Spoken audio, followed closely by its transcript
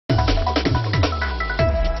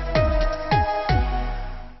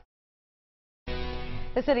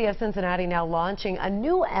The city of Cincinnati now launching a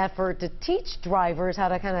new effort to teach drivers how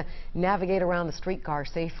to kind of navigate around the streetcar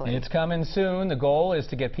safely. It's coming soon. The goal is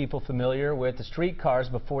to get people familiar with the streetcars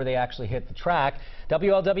before they actually hit the track.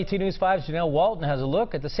 WLWT News 5's Janelle Walton has a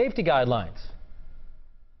look at the safety guidelines.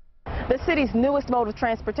 The city's newest mode of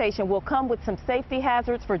transportation will come with some safety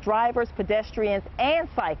hazards for drivers, pedestrians, and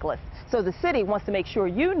cyclists. So the city wants to make sure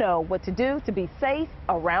you know what to do to be safe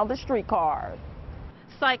around the streetcars.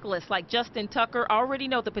 Cyclists like Justin Tucker already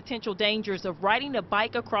know the potential dangers of riding a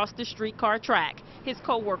bike across the streetcar track. His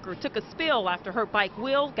co-worker took a spill after her bike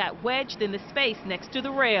wheel got wedged in the space next to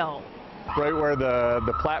the rail. Right where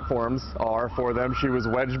the platforms are for them, she was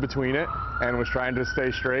wedged between it and was trying to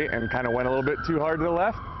stay straight and kind of went a little bit too hard to the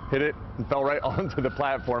left, hit it, and fell right onto the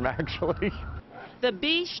platform actually. The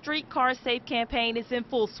Be Streetcar Safe campaign is in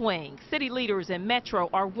full swing. City leaders and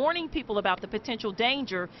Metro are warning people about the potential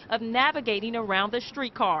danger of navigating around the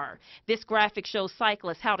streetcar. This graphic shows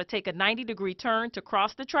cyclists how to take a 90-degree turn to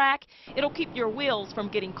cross the track. It'll keep your wheels from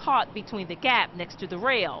getting caught between the gap next to the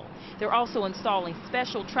rail. They're also installing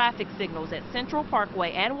special traffic signals at Central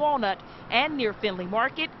Parkway and Walnut and near Finley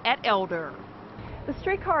Market at Elder. The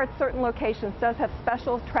streetcar at certain locations does have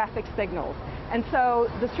special traffic signals, and so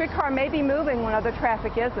the streetcar may be moving when other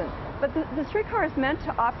traffic isn't. But the streetcar is meant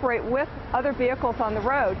to operate with other vehicles on the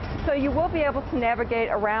road, so you will be able to navigate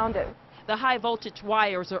around it. The high voltage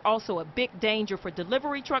wires are also a big danger for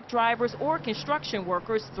delivery truck drivers or construction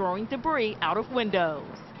workers throwing debris out of windows.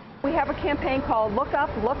 We have a campaign called Look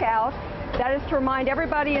Up, Look Out. That is to remind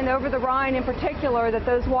everybody in Over the Rhine in particular that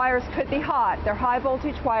those wires could be hot. They're high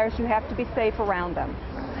voltage wires. You have to be safe around them.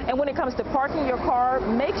 And when it comes to parking your car,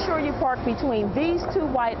 make sure you park between these two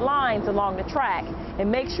white lines along the track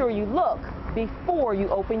and make sure you look before you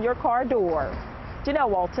open your car door. Janelle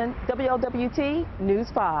Walton, WLWT News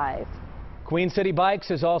 5. Queen City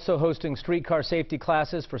Bikes is also hosting streetcar safety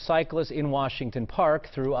classes for cyclists in Washington Park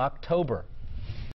through October.